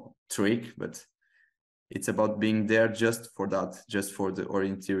mental trick, but it's about being there just for that, just for the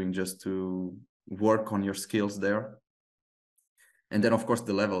orienteering, just to work on your skills there. And then of course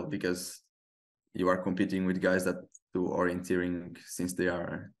the level, because you are competing with guys that do orienteering since they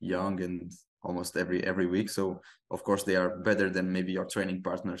are young and almost every week. So of course they are better than maybe your training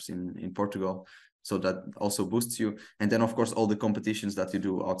partners in Portugal. So that also boosts you. And then of course all the competitions that you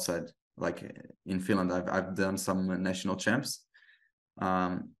do outside, like in Finland, I've done some national champs,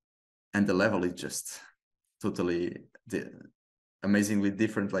 and the level is just totally amazingly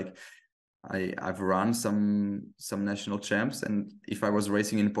different. Like I've run some national champs, and if I was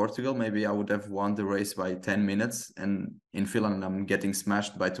racing in Portugal, maybe I would have won the race by 10 minutes, and in Finland I'm getting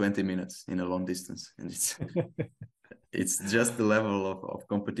smashed by 20 minutes in a long distance. And it's just the level of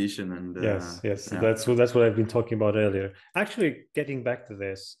competition. And yes, yeah. that's what I've been talking about earlier. Actually, getting back to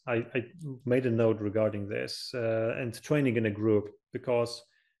this, I made a note regarding this and training in a group, because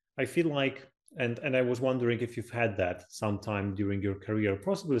I feel like, and I was wondering if you've had that sometime during your career,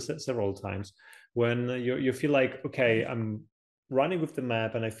 possibly several times, when you feel like, okay, I'm running with the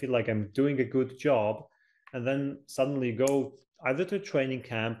map and I feel like I'm doing a good job, and then suddenly go either to a training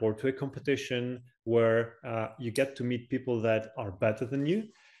camp or to a competition where you get to meet people that are better than you,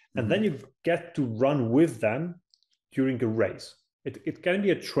 and then you get to run with them during a race. It can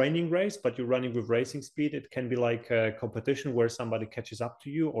be a training race, but you're running with racing speed. It can be like a competition where somebody catches up to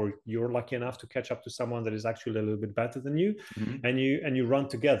you, or you're lucky enough to catch up to someone that is actually a little bit better than you, and you run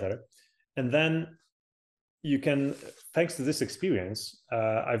together. And then you can, thanks to this experience,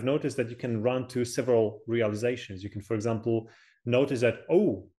 I've noticed that you can run to several realizations. You can, for example, notice that,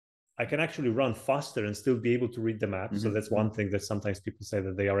 oh, I can actually run faster and still be able to read the map. So that's one thing that sometimes people say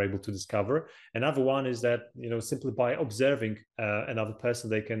that they are able to discover. Another one is that, simply by observing another person,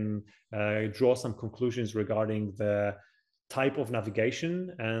 they can draw some conclusions regarding the type of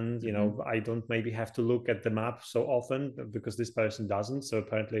navigation. And, I don't maybe have to look at the map so often because this person doesn't. So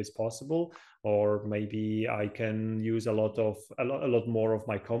apparently it's possible. Or maybe I can use a lot more of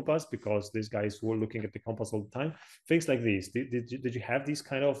my compass because these guys were looking at the compass all the time. Things like these. Did you have these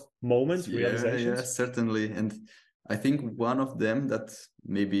kind of moments, realizations? Yeah, certainly. And I think one of them that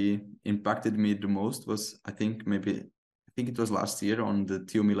maybe impacted me the most was, I think it was last year on the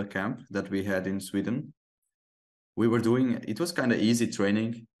Tiomila camp that we had in Sweden. We were doing, it was kind of easy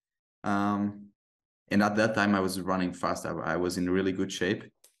training. And at that time I was running fast. I was in really good shape.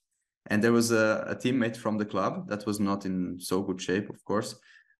 And there was a teammate from the club that was not in so good shape, of course.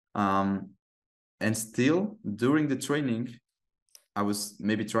 And still, during the training, I was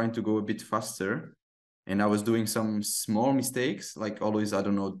maybe trying to go a bit faster. And I was doing some small mistakes, like always,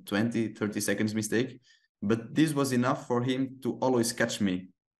 20, 30 seconds mistake. But this was enough for him to always catch me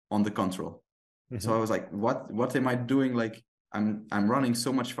on the control. So I was like, what am I doing? Like, I'm running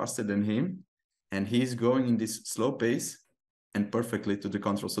so much faster than him. And he's going in this slow pace and perfectly to the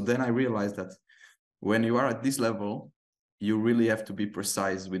control. So then I realized that when you are at this level, you really have to be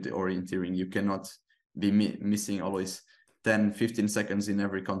precise with the orienteering. You cannot be missing always 10, 15 seconds in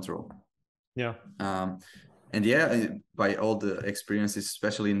every control. Yeah. And yeah, by all the experiences,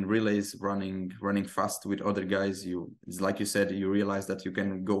 especially in relays, running fast with other guys, it's like you said, you realize that you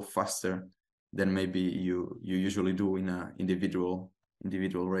can go faster than maybe you usually do in an individual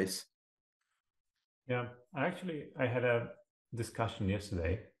race. Yeah, I had a discussion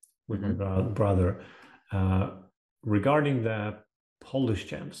yesterday with my brother regarding the Polish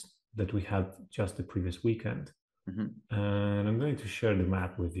champs that we had just the previous weekend. And I'm going to share the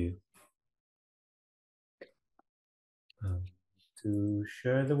map with you. To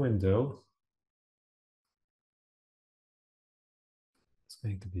share the window, it's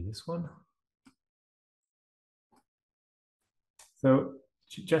going to be this one. So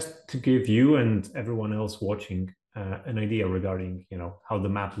just to give you and everyone else watching an idea regarding, how the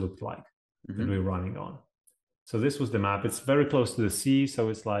map looked like that we're running on. So this was the map. It's very close to the sea, so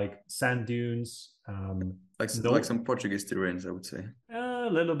it's like sand dunes. Like some Portuguese terrains, I would say. A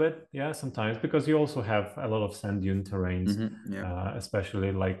little bit, yeah, sometimes, because you also have a lot of sand dune terrains,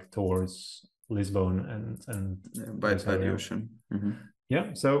 especially like towards Lisbon and by the ocean.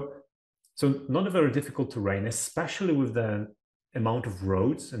 Yeah, so not a very difficult terrain, especially with the amount of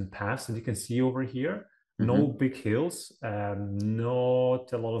roads and paths that you can see over here. No big hills,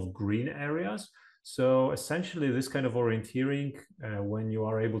 not a lot of green areas. So essentially, this kind of orienteering, when you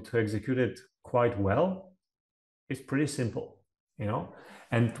are able to execute it quite well, is pretty simple,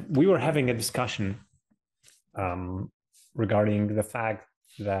 And we were having a discussion regarding the fact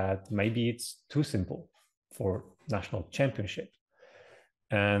that maybe it's too simple for national championship.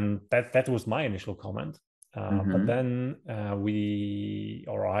 And that was my initial comment. But then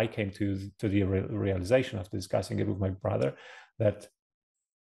I came to the realization after discussing it with my brother that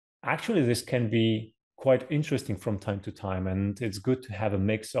actually this can be quite interesting from time to time. And it's good to have a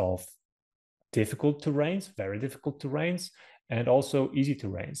mix of difficult terrains, very difficult terrains, and also easy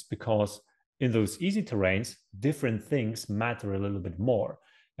terrains, because in those easy terrains, different things matter a little bit more.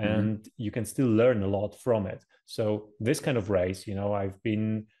 And you can still learn a lot from it. So this kind of race, I've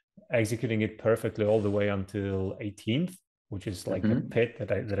been executing it perfectly all the way until 18th, which is like a pit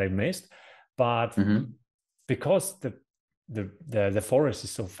that I missed. But because the forest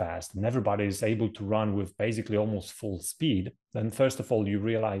is so fast and everybody is able to run with basically almost full speed, then first of all, you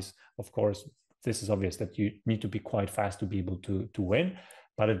realize, of course, this is obvious that you need to be quite fast to be able to win.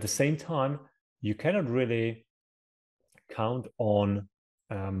 But at the same time, you cannot really count on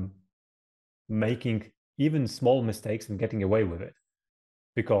making even small mistakes and getting away with it,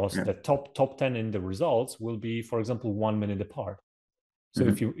 because the top 10 in the results will be, for example, 1 minute apart. So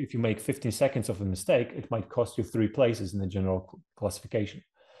if you make 15 seconds of a mistake, it might cost you 3 places in the general classification.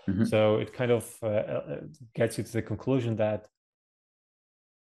 So it kind of gets you to the conclusion that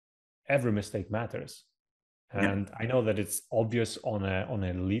every mistake matters. And I know that it's obvious on an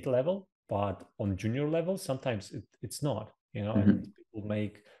elite level, but on junior level, sometimes it's not, and people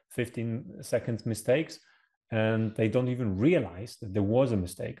make 15 seconds mistakes, and they don't even realize that there was a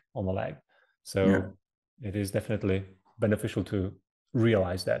mistake on the leg. So it is definitely beneficial to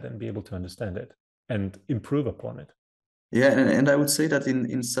realize that and be able to understand it and improve upon it. Yeah, and I would say that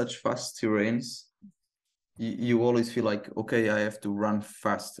in such fast terrains, you always feel like, okay, I have to run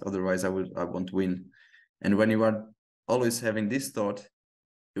fast, otherwise I won't win. And when you are always having this thought,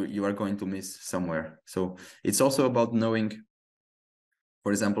 you are going to miss somewhere. So it's also about knowing,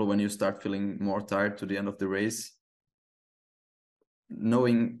 for example, when you start feeling more tired to the end of the race,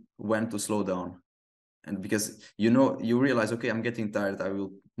 knowing when to slow down. And because you realize, okay, I'm getting tired, I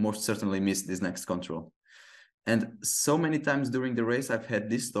will most certainly miss this next control. And so many times during the race, I've had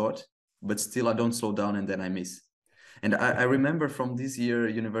this thought, but still I don't slow down and then I miss. And I remember from this year,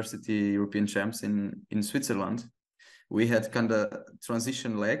 University European Champs in Switzerland, we had kind of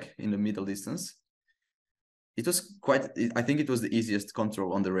transition leg in the middle distance. It was I think it was the easiest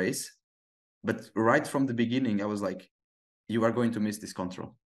control on the race. But right from the beginning, I was like, you are going to miss this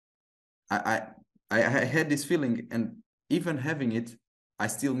control. I had this feeling, and even having it, I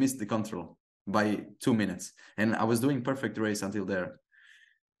still missed the control by 2 minutes. And I was doing perfect race until there.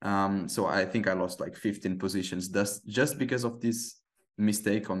 So I think I lost like 15 positions just because of this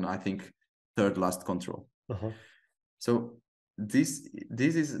mistake on, I think, third last control. So this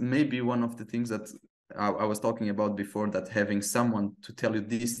is maybe one of the things that I was talking about before, that having someone to tell you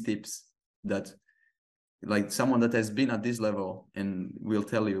these tips, that like someone that has been at this level and will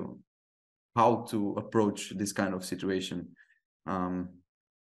tell you how to approach this kind of situation.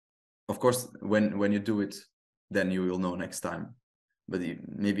 Of course, when you do it, then you will know next time. But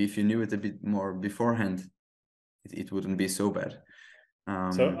maybe if you knew it a bit more beforehand, it wouldn't be so bad.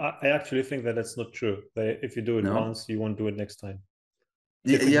 So I actually think that that's not true. That if you do it once, you won't do it next time.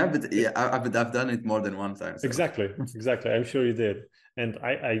 I've done it more than one time. So. Exactly. I'm sure you did. And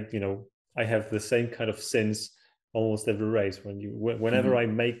I have the same kind of sense almost every race. Whenever I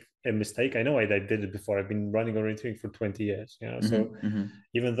make a mistake, I know I did it before. I've been running orienteering for 20 years, so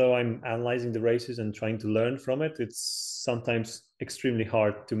even though I'm analyzing the races and trying to learn from it, it's sometimes extremely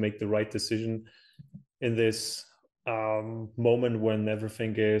hard to make the right decision in this moment when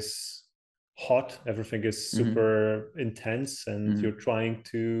everything is hot, everything is super intense, and you're trying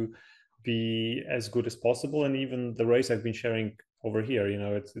to be as good as possible. And even the race I've been sharing over here,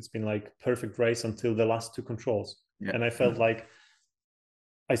 it's been like perfect race until the last two controls. And I felt like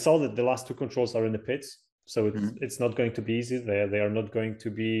I saw that the last two controls are in the pits, so it's not going to be easy. They are not going to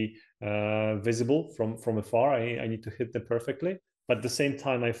be visible from afar. I need to hit them perfectly. But at the same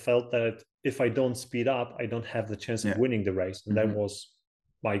time, I felt that if I don't speed up, I don't have the chance of winning the race. And that was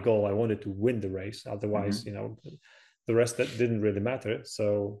my goal. I wanted to win the race. Otherwise, the rest that didn't really matter.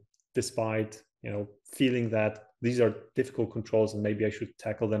 So despite, feeling that these are difficult controls and maybe I should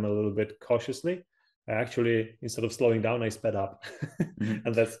tackle them a little bit cautiously, I actually, instead of slowing down, I sped up.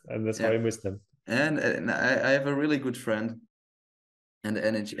 and that's how I missed them. And I have a really good friend,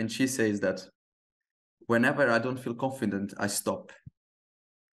 and she says that whenever I don't feel confident, I stop.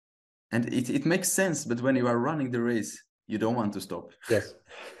 And it makes sense, but when you are running the race, you don't want to stop. Yes.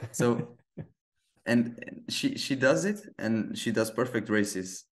 So, and she does it, and she does perfect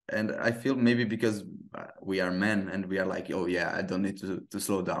races. And I feel maybe because we are men and we are like, oh yeah, I don't need to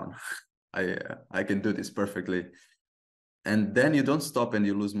slow down. I can do this perfectly. And then you don't stop and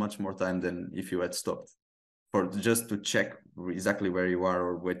you lose much more time than if you had stopped for just to check exactly where you are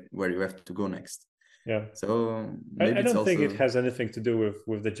or where you have to go next. Yeah. So maybe I don't think it has anything to do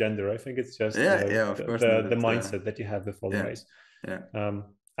with the gender. I think it's just the mindset that you have before the race.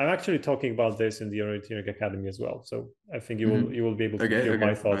 I'm actually talking about this in the Orienteering Academy as well. So I think you will be able to hear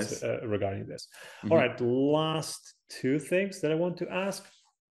my thoughts regarding this. All right, last two things that I want to ask.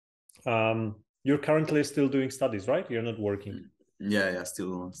 You're currently still doing studies, right? You're not working. Yeah,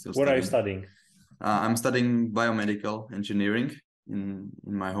 still. What are you studying? I'm studying biomedical engineering in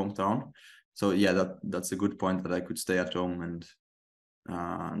my hometown. So yeah, that's a good point, that I could stay at home and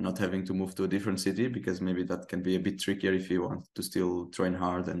not having to move to a different city, because maybe that can be a bit trickier if you want to still train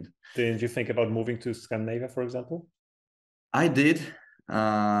hard. And didn't you think about moving to Scandinavia, for example? I did,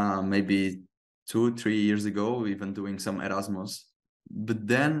 maybe 2-3 years ago, even doing some Erasmus. But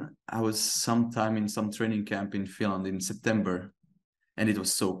then I was sometime in some training camp in Finland in September, and it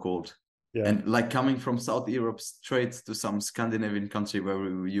was so cold. Yeah. And like coming from South Europe straight to some Scandinavian country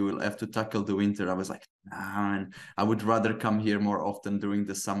where you will have to tackle the winter, I was like, nah, I would rather come here more often during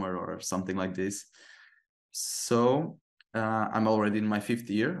the summer or something like this. So I'm already in my 5th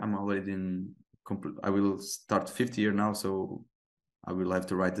year. I will start 5th year now, so I will have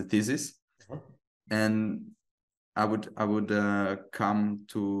to write the thesis. And I would come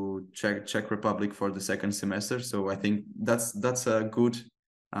to Czech Republic for the second semester. So I think that's a good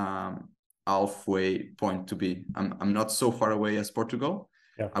halfway point to be. I'm not so far away as Portugal.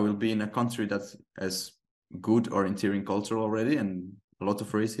 Yeah. I will be in a country that has good orienteering culture already and a lot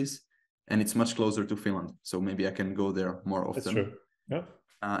of races, and it's much closer to Finland. So maybe I can go there more often. That's true. Yeah.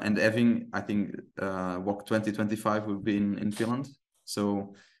 And having, I think, WOC 2025 will be in Finland.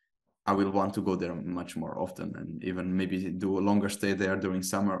 So I will want to go there much more often, and even maybe do a longer stay there during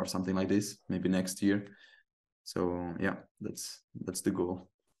summer or something like this, maybe next year. So yeah, that's the goal.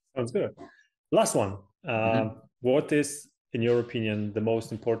 Sounds good. Last one. What is, in your opinion, the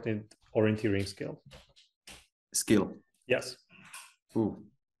most important orienteering skill? Skill. Yes. Ooh.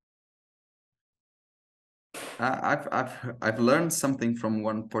 I've learned something from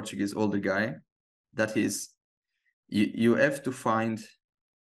one Portuguese older guy, that is, you have to find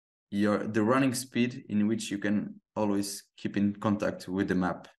the running speed in which you can always keep in contact with the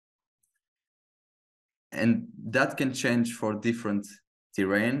map, and that can change for different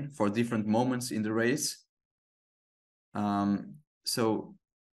terrain, for different moments in the race. So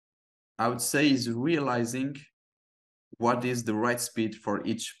I would say is realizing what is the right speed for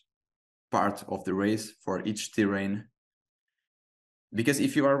each part of the race, for each terrain. Because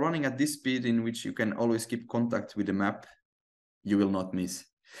if you are running at this speed in which you can always keep contact with the map, you will not miss.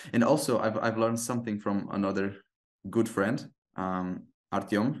 And also I've learned something from another good friend,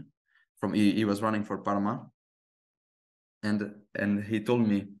 Artyom, he was running for Parma, and he told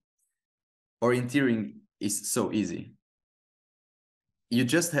me orienteering is so easy. You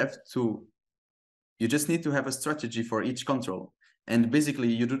just need to have a strategy for each control, and basically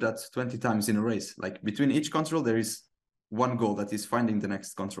you do that 20 times in a race. Like between each control there is one goal, that is finding the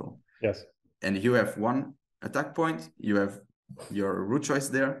next control. Yes. And you have one attack point, you have your route choice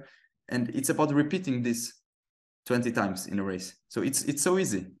there, and it's about repeating this 20 times in a race. So it's so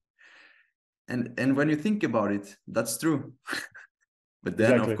easy. And when you think about it, that's true. But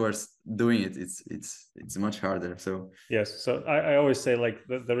then exactly. Of course, doing it, it's much harder. So yes. So I always say, like,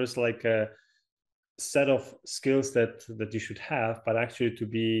 there is like a set of skills that you should have, but actually to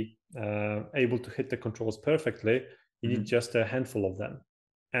be able to hit the controls perfectly, you need just a handful of them.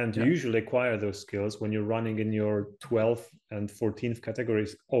 And you usually acquire those skills when you're running in your 12th and 14th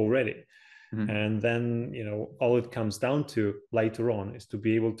categories already. And then, all it comes down to later on is to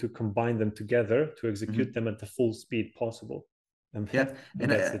be able to combine them together to execute them at the full speed possible. And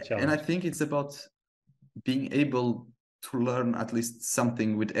that's the challenge. And I think it's about being able to learn at least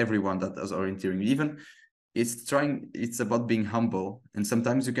something with everyone that does orienteering. Even it's about being humble. And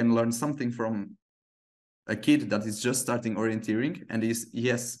sometimes you can learn something from a kid that is just starting orienteering, and he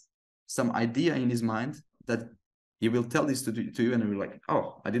has some idea in his mind that he will tell this to you, and you're like,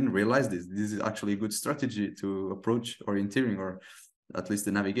 oh, I didn't realize this. This is actually a good strategy to approach orienteering, or at least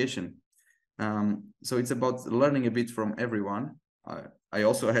the navigation. So it's about learning a bit from everyone. I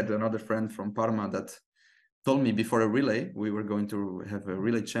also had another friend from Parma that told me before a relay, we were going to have a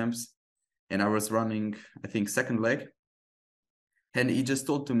relay champs, and I was running, I think, second leg. And he just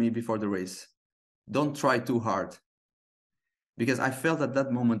told to me before the race, don't try too hard. Because I felt at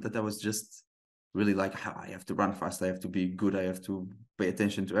that moment that I was just really like, I have to run fast, I have to be good, I have to pay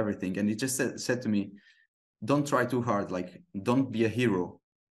attention to everything. And he just said to me, don't try too hard, like, don't be a hero.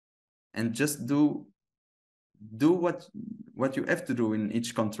 And just do what you have to do in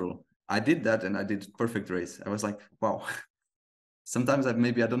each control. I did that, and I did perfect race. I was like, wow. Sometimes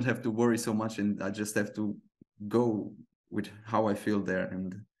maybe I don't have to worry so much, and I just have to go with how I feel there.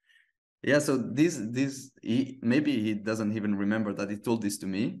 And yeah, so maybe he doesn't even remember that he told this to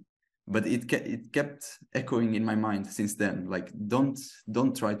me, but it kept echoing in my mind since then. Like, don't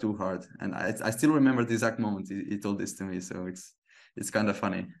try too hard. And I still remember the exact moment he told this to me. So it's kind of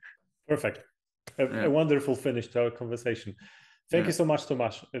funny. Perfect. A wonderful finish to our conversation. Thank you so much,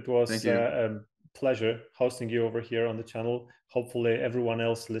 Tomás. It was a pleasure hosting you over here on the channel. Hopefully everyone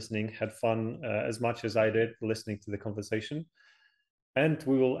else listening had fun as much as I did listening to the conversation. And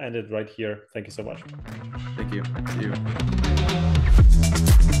we will end it right here. Thank you so much. Thank you. See you.